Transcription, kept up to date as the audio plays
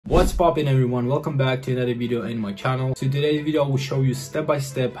What's poppin' everyone, welcome back to another video in my channel. So today's video I will show you step by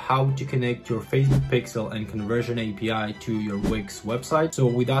step how to connect your Facebook pixel and conversion API to your Wix website. So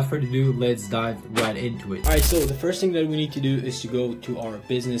without further ado, let's dive right into it. Alright, so the first thing that we need to do is to go to our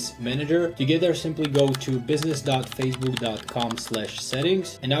business manager. To get there, simply go to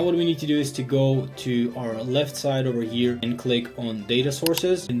business.facebook.com/settings. And now what we need to do is to go to our left side over here and click on data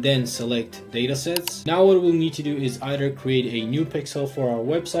sources and then select datasets. Now what we'll need to do is either create a new pixel for our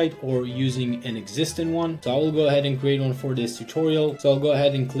website or using an existing one. So I will go ahead and create one for this tutorial. So I'll go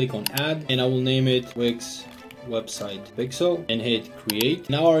ahead and click on add and I will name it Wix website pixel and hit create.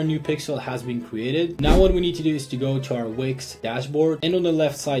 Now our new pixel has been created. Now what we need to do is to go to our Wix dashboard, and on the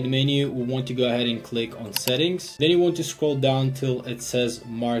left side menu we want to go ahead and click on settings. Then you want to scroll down till it says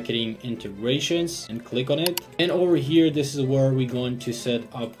marketing integrations and click on it. And over here, this is where we're going to set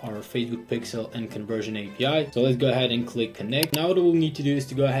up our Facebook pixel and conversion API. So let's go ahead and click connect. Now what we'll need to do is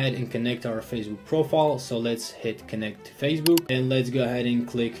to go ahead and connect our Facebook profile. So let's hit connect to Facebook and let's go ahead and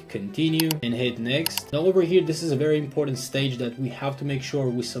click continue and hit next. Now over here, this is a very important stage that we have to make sure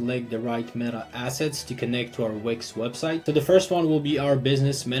we select the right meta assets to connect to our Wix website. So the first one will be our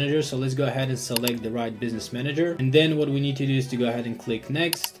business manager. So let's go ahead and select the right business manager. And then what we need to do is to go ahead and click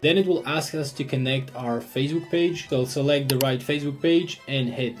next. Then it will ask us to connect our Facebook page. So select the right Facebook page and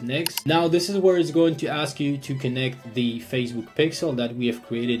hit next. Now this is where it's going to ask you to connect the Facebook pixel that we have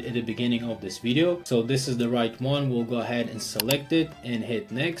created at the beginning of this video. So this is the right one. We'll go ahead and select it and hit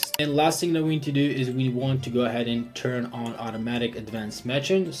next. And last thing that we need to do is we want to go ahead and turn on automatic advanced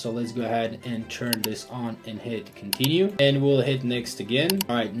matching. So let's go ahead and turn this on and hit continue and we'll hit next again.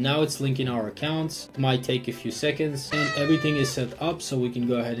 All right, now it's linking our accounts. It might take a few seconds and everything is set up, so we can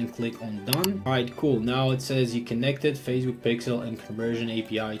go ahead and click on done. All right, cool. Now it says you connected Facebook pixel and conversion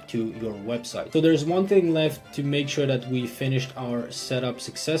API to your website. So there's one thing left to make sure that we finished our setup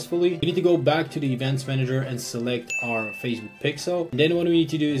successfully. We need to go back to the events manager and select our Facebook pixel. And then what we need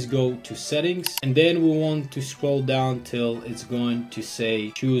to do is go to settings, and then we want to scroll down till it's going to say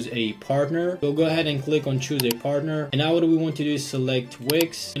choose a partner. We'll go ahead and click on choose a partner. And now what we want to do is select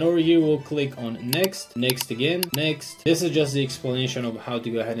Wix, and over here we'll click on next, next again, next. This is just the explanation of how to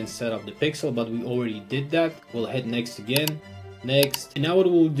go ahead and set up the pixel, but we already did that. We'll hit next again, next. And now what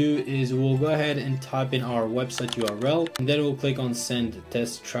we'll do is we'll go ahead and type in our website URL, and then we'll click on send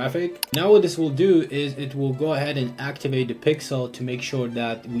test traffic. Now what this will do is it will go ahead and activate the pixel to make sure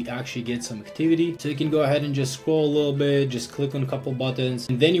that we actually get some activity. So you can go ahead and just scroll a little bit, just click on a couple buttons,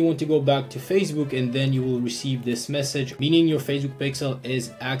 and then you want to go back to Facebook, and then you will receive this message meaning your Facebook pixel is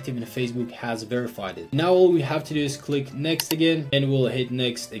active and Facebook has verified it. Now all we have to do is click next again, and we'll hit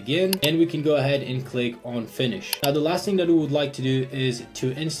next again, and we can go ahead and click on finish. Now the last thing that we would like to do is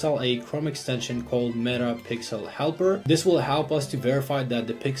to install a Chrome extension called Meta Pixel Helper. This will help us to verify that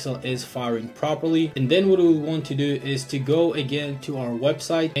the pixel is firing properly. And then what we want to do is to go again to our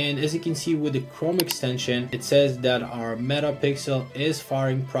website, and as you can see with the Chrome extension, it says that our Meta Pixel is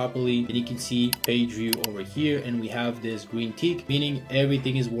firing properly, and you can see page view over here, and we have this green tick meaning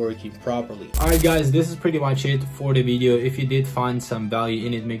everything is working properly. Alright guys, this is pretty much it for the video. If you did find some value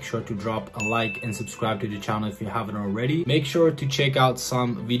in it, make sure to drop a like and subscribe to the channel if you haven't already. Make sure to check out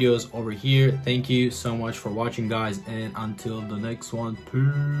some videos over here. Thank you so much for watching guys, and until the next one,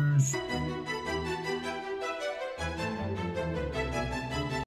 peace.